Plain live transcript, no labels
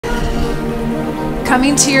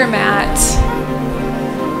coming to your mat,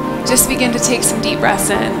 just begin to take some deep breaths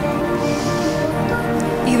in.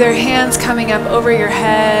 Either hands coming up over your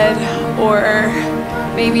head, or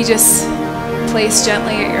maybe just place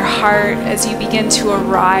gently at your heart as you begin to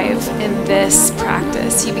arrive in this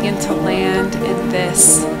practice. You begin to land in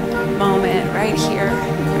this moment right here,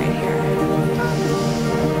 right here.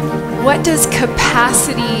 What does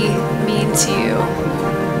capacity mean to you?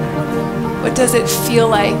 What does it feel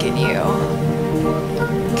like in you?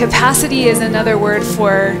 Capacity is another word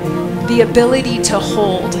for the ability to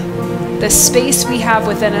hold, the space we have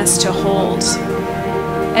within us to hold.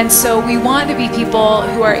 And so we want to be people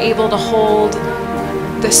who are able to hold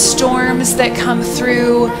the storms that come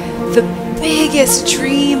through, the biggest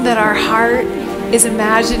dream that our heart is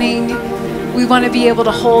imagining. We want to be able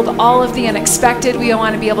to hold all of the unexpected. We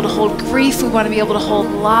want to be able to hold grief. We want to be able to hold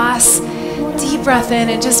loss. Deep breath in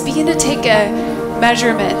and just begin to take a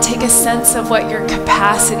measurement, take a sense of what your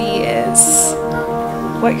capacity is.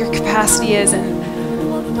 What your capacity is.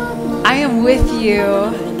 And I am with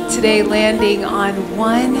you today, landing on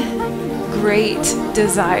one great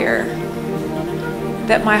desire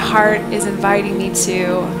that my heart is inviting me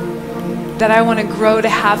to, that I want to grow to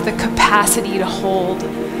have the capacity to hold.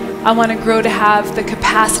 I want to grow to have the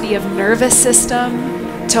capacity of nervous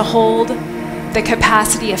system to hold, the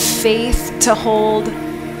capacity of faith to hold,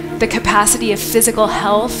 the capacity of physical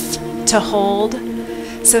health to hold.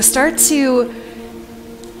 So start to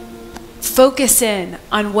focus in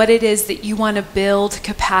on what it is that you want to build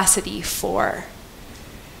capacity for.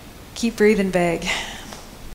 Keep breathing big.